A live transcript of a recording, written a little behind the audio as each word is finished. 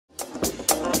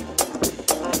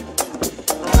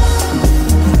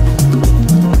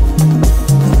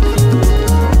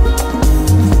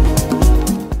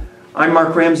I'm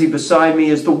Mark Ramsey. Beside me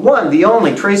is the one, the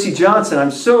only, Tracy Johnson.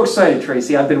 I'm so excited,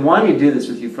 Tracy. I've been wanting to do this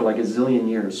with you for like a zillion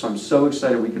years, so I'm so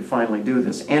excited we could finally do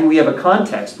this. And we have a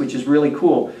context, which is really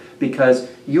cool,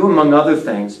 because you, among other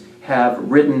things, have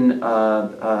written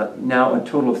now a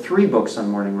total of 3 books on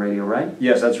morning radio, right?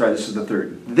 Yes, that's right. This is the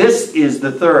 3rd. This is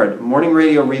the 3rd, Morning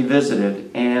Radio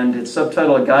Revisited, and it's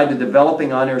subtitled A Guide to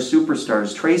Developing On-Air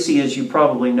Superstars. Tracy, as you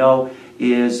probably know,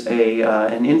 is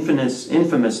an infamous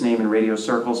name in radio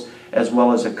circles, as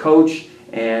well as a coach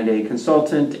and a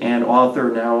consultant and author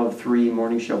now of 3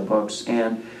 morning show books.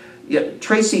 And yeah,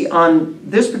 Tracy, on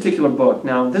this particular book,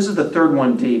 now this is the 3rd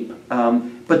one deep,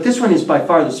 but this one is by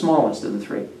far the smallest of the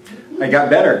 3. I got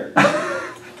better.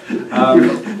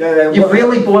 You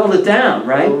really boiled it down,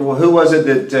 right? Well, who was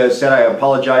it that said I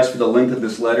apologize for the length of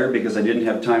this letter because I didn't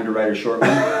have time to write a short one?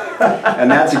 And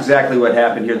that's exactly what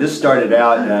happened here. This started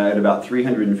out at about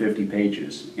 350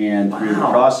 pages. And through the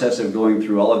process of going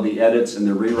through all of the edits and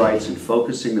the rewrites and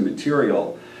focusing the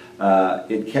material,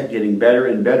 it kept getting better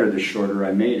and better the shorter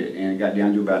I made it. And it got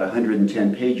down to about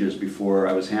 110 pages before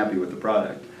I was happy with the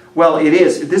product. Well, it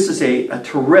is. This is a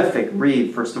terrific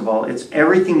read, first of all. It's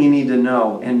everything you need to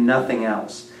know and nothing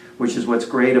else, which is what's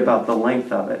great about the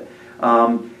length of it.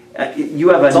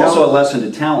 It's also a lesson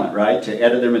to talent, right? To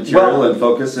edit their material and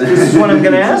focus. This is what I'm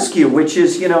going to ask you, which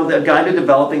is, the guide to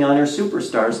developing on-air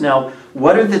superstars. Now,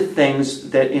 what are the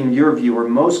things that, in your view, are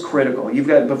most critical? You've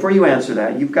got, before you answer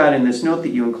that, you've got in this note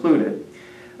that you included,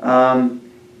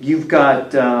 you've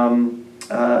got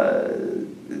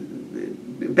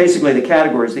basically the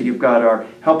categories that you've got are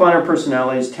help on-air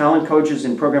personalities, talent coaches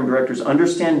and program directors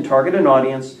understand and target an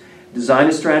audience, design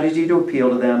a strategy to appeal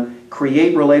to them,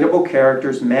 create relatable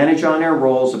characters, manage on-air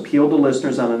roles, appeal to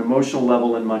listeners on an emotional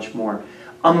level, and much more.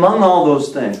 Among all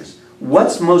those things,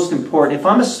 what's most important? If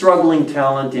I'm a struggling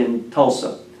talent in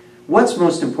Tulsa, what's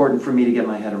most important for me to get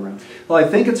my head around? Well, I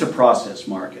think it's a process,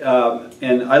 Mark,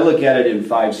 and I look at it in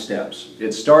 5 steps.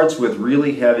 It starts with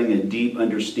really having a deep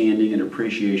understanding and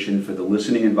appreciation for the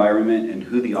listening environment and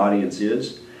who the audience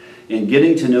is, and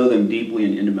getting to know them deeply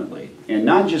and intimately. And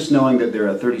not just knowing that they're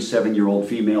a 37-year-old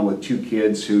female with 2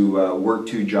 kids who work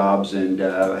 2 jobs and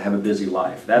have a busy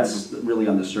life. That's really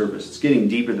on the surface. It's getting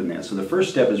deeper than that. So the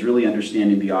first step is really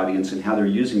understanding the audience and how they're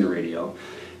using the radio.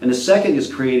 And the second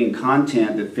is creating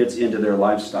content that fits into their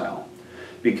lifestyle,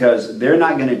 because they're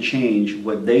not going to change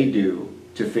what they do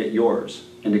to fit yours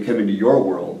and to come into your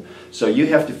world. So you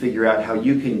have to figure out how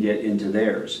you can get into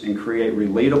theirs and create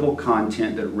relatable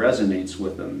content that resonates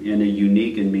with them in a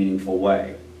unique and meaningful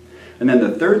way. And then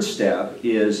the third step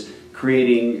is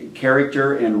creating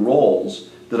character and roles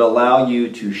that allow you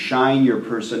to shine your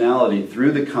personality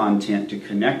through the content to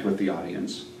connect with the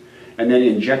audience, and then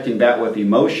injecting that with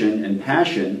emotion and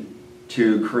passion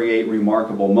to create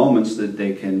remarkable moments that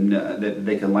they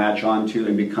can latch onto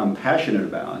and become passionate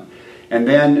about. And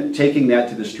then taking that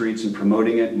to the streets and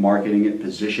promoting it, marketing it,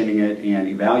 positioning it, and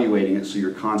evaluating it so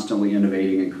you're constantly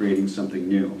innovating and creating something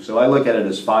new. So I look at it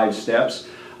as 5 steps.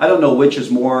 I don't know which is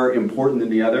more important than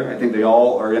the other. I think they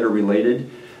all are interrelated.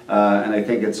 And I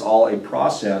think it's all a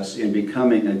process in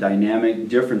becoming a dynamic,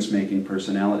 difference-making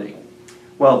personality.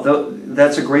 Well,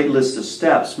 that's a great list of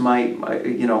steps.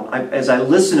 As I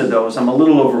listen to those, I'm a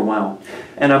little overwhelmed,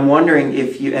 and I'm wondering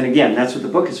if you. And again, that's what the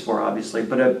book is for, obviously.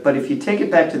 But if you take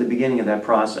it back to the beginning of that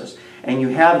process, and you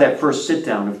have that first sit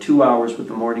down of 2 hours with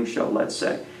the morning show, let's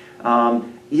say,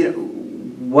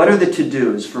 what are the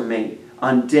to-dos for me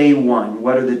on day 1?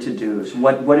 What are the to-dos?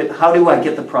 How do I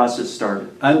get the process started?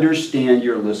 Understand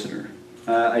your listener.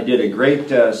 I did a great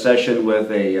session with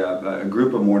a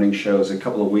group of morning shows a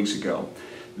couple of weeks ago.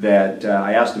 That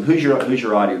I asked them, who's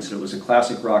your audience? And it was a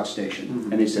classic rock station.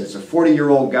 Mm-hmm. And they said, it's a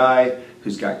 40-year-old guy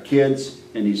who's got kids,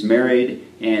 and he's married,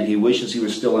 and he wishes he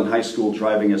was still in high school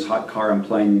driving his hot car and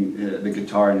playing the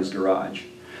guitar in his garage.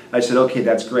 I said, okay,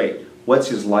 that's great. What's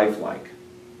his life like?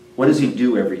 What does he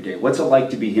do every day? What's it like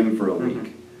to be him for a week?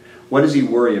 Mm-hmm. What does he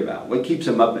worry about? What keeps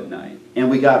him up at night? And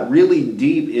we got really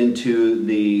deep into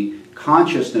the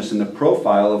consciousness and the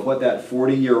profile of what that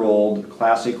 40-year-old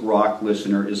classic rock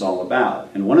listener is all about.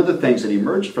 And one of the things that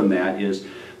emerged from that is,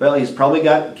 well, he's probably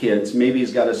got kids. Maybe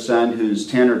he's got a son who's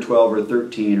 10 or 12 or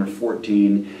 13 or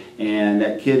 14, and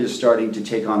that kid is starting to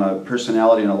take on a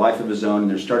personality and a life of his own,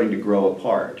 and they're starting to grow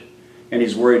apart. And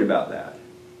he's worried about that.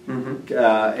 Mm-hmm.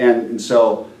 And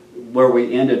so where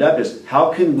we ended up is,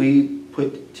 how can we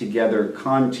put together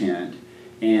content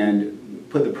and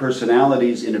put the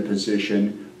personalities in a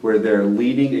position where they're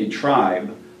leading a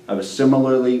tribe of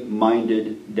similarly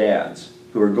minded dads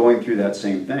who are going through that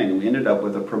same thing. And we ended up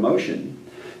with a promotion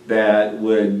that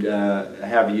would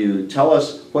have you tell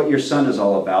us what your son is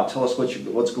all about, tell us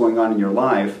what's going on in your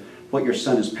life, what your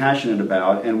son is passionate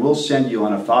about, and we'll send you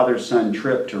on a father-son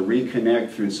trip to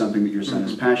reconnect through something that your son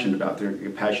is passionate about. They're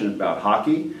passionate about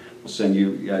hockey. We'll send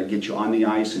you, get you on the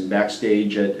ice and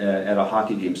backstage at a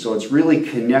hockey game. So it's really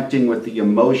connecting with the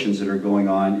emotions that are going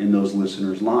on in those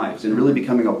listeners' lives and really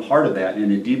becoming a part of that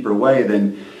in a deeper way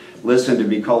than listen to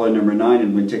be caller number 9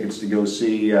 and win tickets to go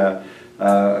see a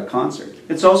concert.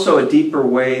 It's also a deeper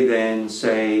way than,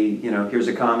 say, you know, here's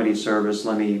a comedy service,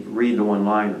 let me read the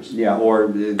one-liners. Yeah, or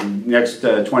the next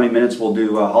 20 minutes we'll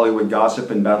do Hollywood gossip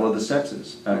and Battle of the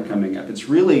Sexes coming up. It's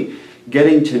really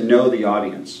getting to know the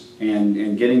audience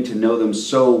and getting to know them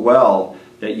so well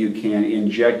that you can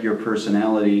inject your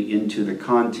personality into the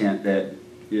content that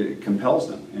compels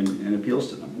them and appeals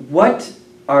to them. What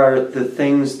are the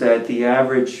things that the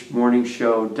average morning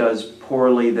show does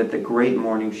poorly that the great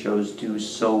morning shows do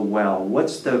so well? What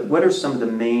are some of the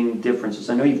main differences?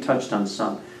 I know you've touched on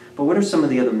some, but what are some of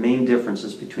the other main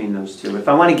differences between those two? If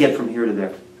I want to get from here to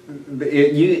there.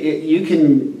 You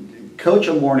can coach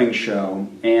a morning show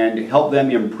and help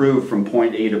them improve from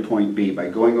point A to point B by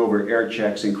going over air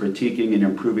checks and critiquing and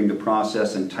improving the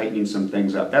process and tightening some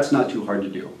things up. That's not too hard to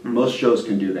do. Most shows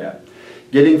can do that.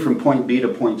 Getting from point B to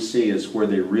point C is where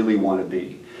they really want to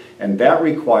be. And that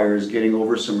requires getting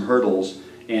over some hurdles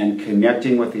and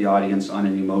connecting with the audience on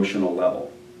an emotional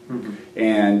level.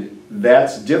 And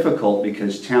that's difficult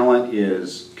because talent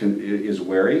is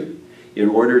wary. In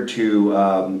order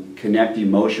to connect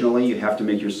emotionally, you have to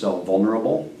make yourself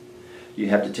vulnerable. You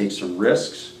have to take some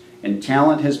risks. And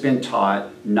talent has been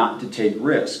taught not to take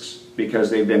risks because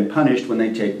they've been punished when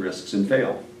they take risks and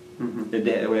fail.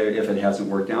 If it hasn't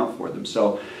worked out for them.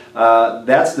 So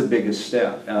that's the biggest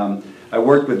step. I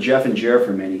worked with Jeff and Jer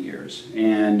for many years,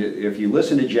 and if you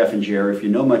listen to Jeff and Jer, if you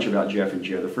know much about Jeff and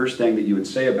Jer, the first thing that you would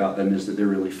say about them is that they're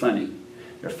really funny.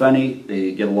 They're funny,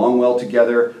 they get along well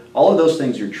together, all of those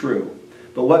things are true.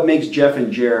 But what makes Jeff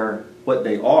and Jer what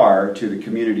they are to the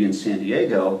community in San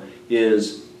Diego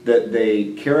is that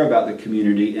they care about the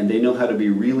community and they know how to be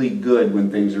really good when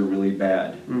things are really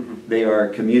bad. They are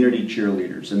community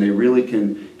cheerleaders and they really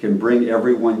can bring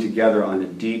everyone together on a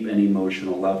deep and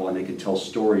emotional level, and they can tell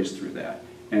stories through that.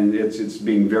 And it's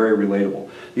being very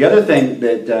relatable. The other thing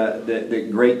that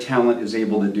great talent is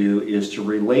able to do is to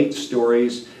relate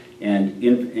stories and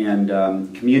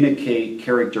communicate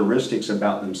characteristics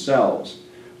about themselves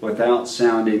without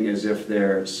sounding as if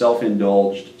they're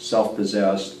self-indulged,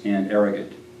 self-possessed, and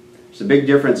arrogant. There's a big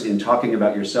difference in talking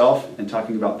about yourself and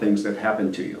talking about things that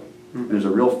happen to you. And there's a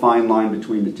real fine line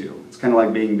between the two. It's kind of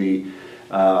like being the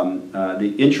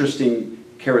interesting,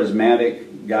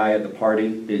 charismatic guy at the party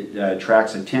that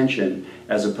attracts attention,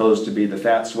 as opposed to be the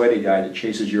fat, sweaty guy that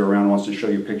chases you around and wants to show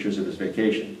you pictures of his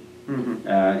vacation.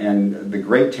 And the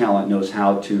great talent knows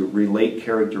how to relate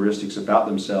characteristics about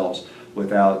themselves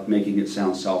without making it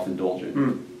sound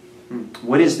self-indulgent.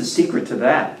 What is the secret to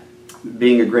that?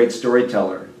 Being a great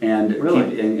storyteller and,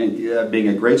 being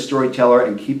a great storyteller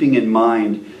and keeping in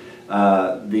mind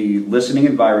the listening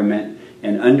environment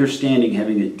and understanding,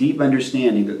 having a deep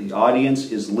understanding that the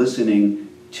audience is listening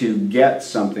to get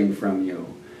something from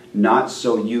you, not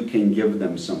so you can give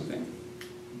them something.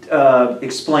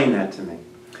 Explain that to me.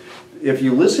 If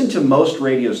you listen to most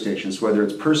radio stations, whether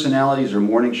it's personalities or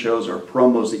morning shows or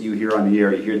promos that you hear on the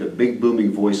air, you hear the big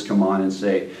booming voice come on and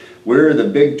say, "We're the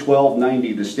Big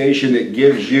 1290, the station that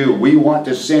gives you, we want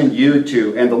to send you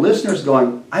to," and the listener's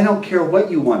going, "I don't care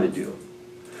what you want to do.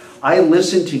 I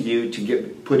listen to you to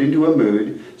get put into a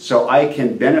mood so I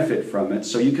can benefit from it,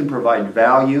 so you can provide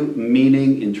value,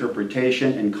 meaning,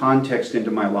 interpretation, and context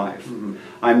into my life.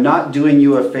 I'm not doing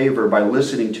you a favor by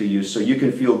listening to you so you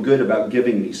can feel good about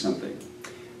giving me something."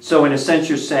 So in a sense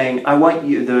you're saying,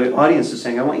 the audience is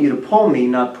saying, I want you to pull me,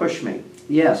 not push me.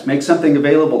 Yes, make something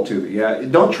available to me.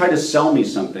 Don't try to sell me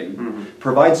something.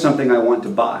 Provide something I want to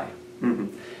buy.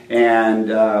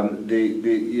 And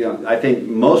I think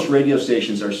most radio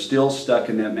stations are still stuck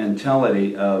in that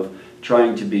mentality of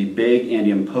trying to be big and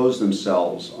impose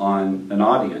themselves on an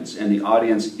audience, and the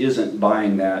audience isn't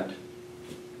buying that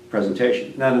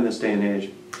presentation. Not in this day and age.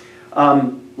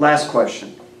 Last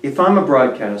question. If I'm a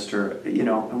broadcaster,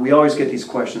 and we always get these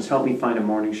questions, help me find a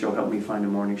morning show, help me find a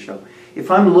morning show. If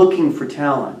I'm looking for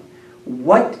talent,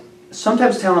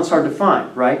 sometimes talent's hard to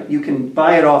find, right? You can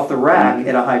buy it off the rack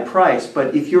at a high price,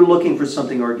 but if you're looking for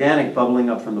something organic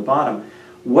bubbling up from the bottom,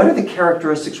 what are the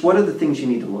characteristics, what are the things you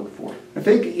need to look for? I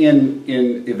think in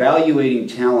evaluating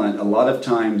talent, a lot of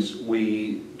times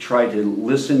we try to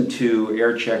listen to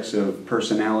air checks of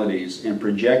personalities and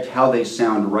project how they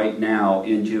sound right now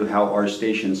into how our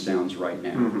station sounds right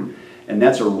now. And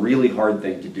that's a really hard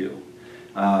thing to do.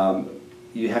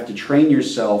 you have to train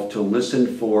yourself to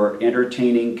listen for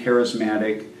entertaining,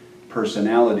 charismatic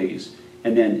personalities,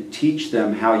 and then teach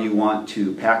them how you want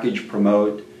to package,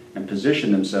 promote, and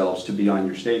position themselves to be on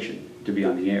your station, to be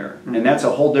on the air. Mm-hmm. And that's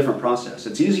a whole different process.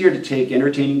 It's easier to take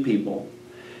entertaining people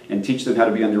and teach them how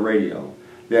to be on the radio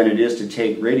than it is to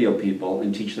take radio people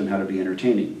and teach them how to be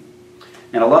entertaining.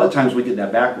 And a lot of times we get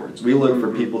that backwards. We look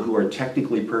for people who are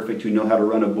technically perfect, who know how to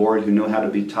run a board, who know how to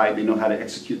be tight, they know how to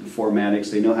execute the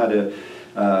formatics, they know how to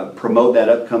promote that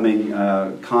upcoming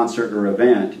concert or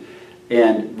event,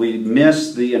 and we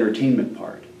miss the entertainment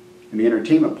part. And the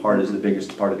entertainment part is the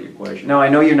biggest part of the equation. Now, I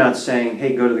know you're not saying,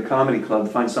 hey, go to the comedy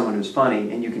club, find someone who's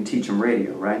funny, and you can teach them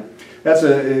radio, right? That's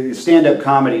stand-up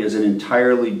comedy is an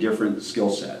entirely different skill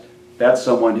set. That's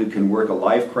someone who can work a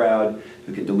live crowd,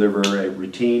 who can deliver a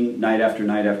routine night after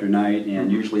night after night,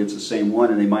 and usually it's the same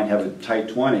one, and they might have a tight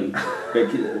 20,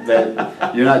 but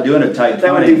you're not doing a tight 20.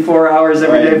 That would be 4 hours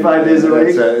every day, 5 days a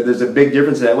week. There's a big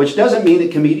difference in that, which doesn't mean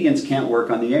that comedians can't work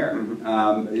on the air.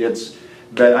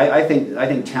 But I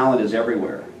think talent is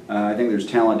everywhere. I think there's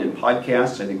talent in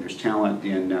podcasts. I think there's talent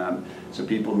in some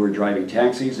people who are driving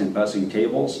taxis and bussing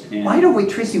tables. And why don't we,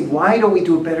 Tracy, why don't we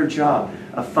do a better job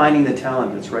of finding the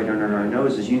talent that's right under our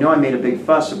noses? You know, I made a big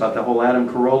fuss about the whole Adam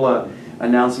Carolla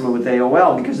announcement with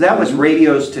AOL, because that was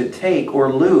radio's to take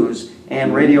or lose,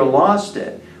 and radio lost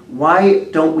it. Why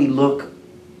don't we look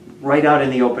right out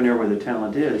in the open air where the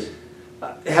talent is?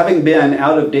 Having been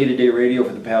out of day-to-day radio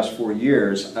for the past 4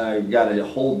 years, I've got a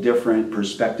whole different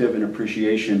perspective and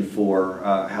appreciation for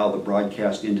how the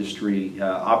broadcast industry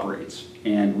operates.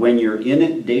 And when you're in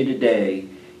it day-to-day,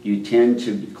 you tend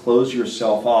to close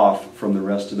yourself off from the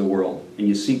rest of the world, and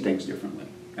you see things differently.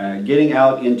 Getting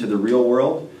out into the real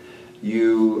world,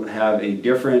 you have a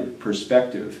different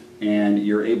perspective, and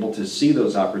you're able to see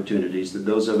those opportunities that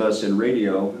those of us in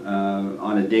radio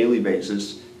on a daily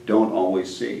basis don't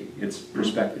always see. It's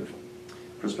perspective.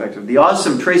 Perspective. The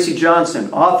awesome Tracy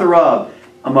Johnson, author of,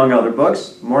 among other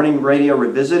books, Morning Radio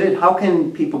Revisited. How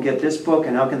can people get this book,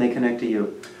 and how can they connect to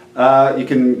you? You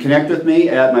can connect with me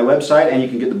at my website, and you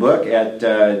can get the book at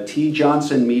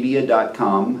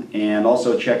tjohnsonmedia.com, and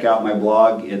also check out my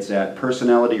blog. It's at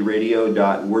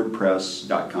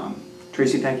personalityradio.wordpress.com.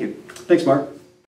 Tracy, thank you. Thanks, Mark.